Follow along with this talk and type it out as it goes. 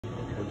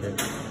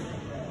Okay.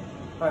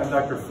 Hi, I'm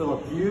Dr.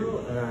 Philip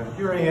Yu, and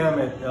here I am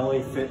at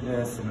LA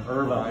Fitness in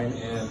Irvine,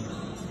 and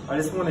I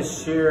just want to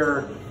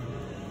share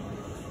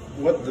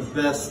what the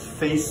best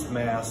face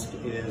mask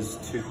is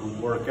to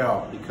work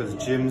out, because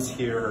gyms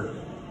here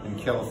in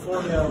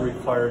California are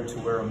required to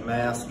wear a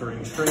mask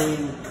during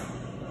training,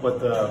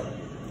 but the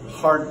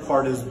hard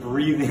part is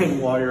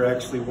breathing while you're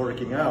actually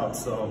working out.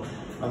 So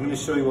I'm going to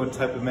show you what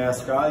type of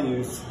mask I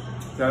use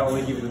to not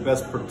only give you the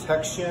best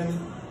protection,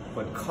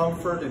 but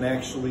comfort and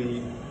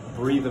actually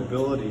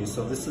breathability.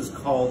 So this is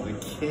called the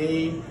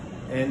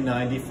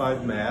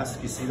KN95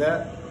 mask. You see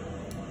that?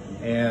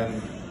 And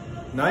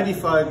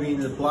 95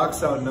 means it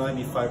blocks out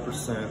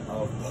 95%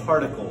 of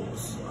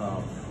particles,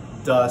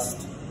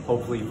 dust,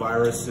 hopefully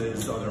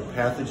viruses, other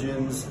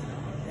pathogens.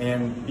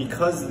 And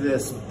because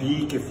this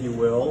beak, if you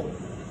will,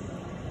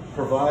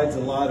 provides a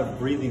lot of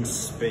breathing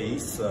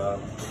space,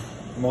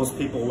 most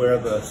people wear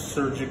the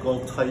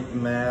surgical type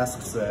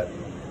masks that,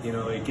 you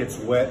know, it gets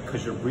wet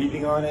because you're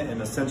breathing on it,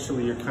 and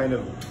essentially you're kind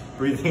of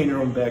breathing in your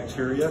own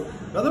bacteria.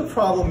 Another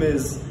problem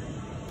is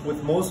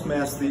with most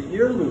masks, the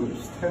ear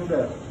loops tend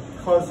to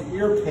cause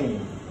ear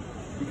pain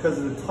because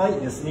of the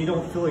tightness, and you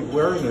don't feel like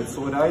wearing it. So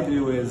what I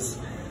do is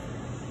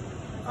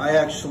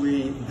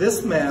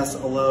this mask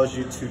allows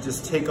you to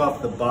just take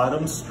off the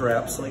bottom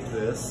straps like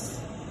this,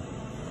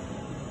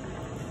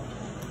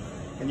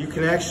 and you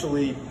can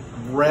actually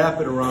wrap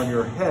it around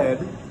your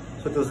head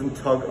so it doesn't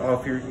tug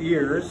off your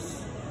ears.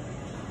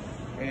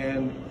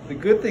 And the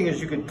good thing is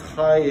you can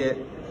tie it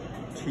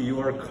to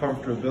your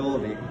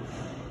comfortability.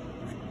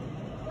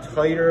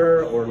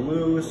 Tighter or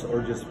loose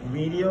or just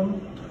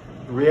medium.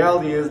 The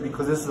reality is,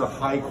 because this is a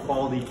high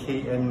quality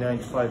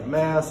KN95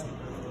 mask,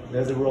 it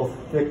has a real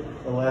thick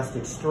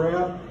elastic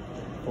strap.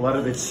 A lot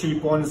of the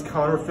cheap ones,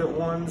 counterfeit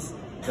ones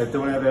that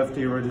don't have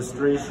FDA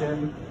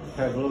registration,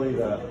 have really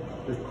the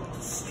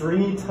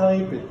stringy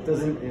type.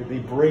 They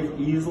break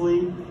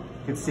easily. You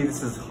can see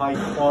this is high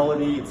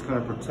quality. It's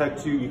going to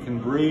protect you. You can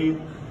breathe.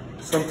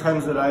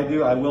 Sometimes what I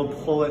do, I will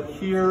pull it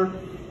here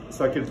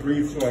so I can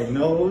breathe through my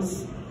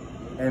nose.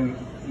 And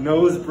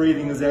nose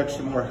breathing is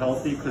actually more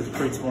healthy because it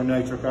creates more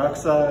nitric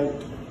oxide.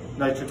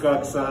 Nitric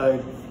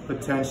oxide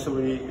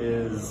potentially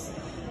is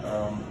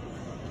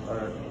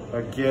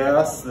a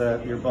gas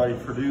that your body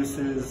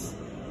produces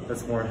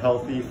that's more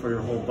healthy for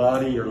your whole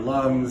body, your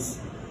lungs,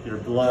 your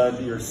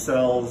blood, your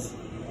cells,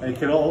 and it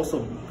can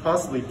also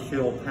possibly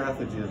kill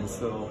pathogens.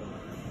 So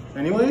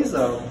anyways,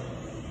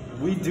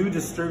 we do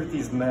distribute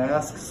these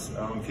masks.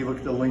 If you look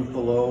at the link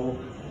below,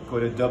 go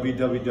to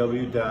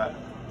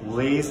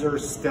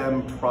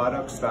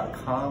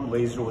www.laserstemproducts.com,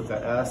 laser with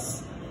the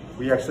S.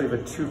 We actually have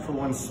a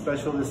 2-for-1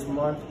 special this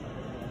month.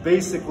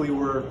 Basically,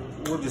 we're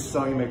just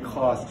selling them at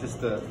cost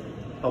just to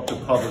help the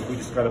public. We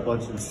just got a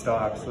bunch in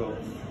stock. So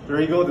there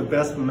you go, the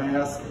best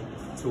mask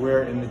to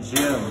wear in the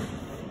gym.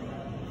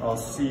 I'll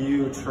see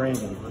you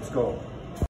training. Let's go.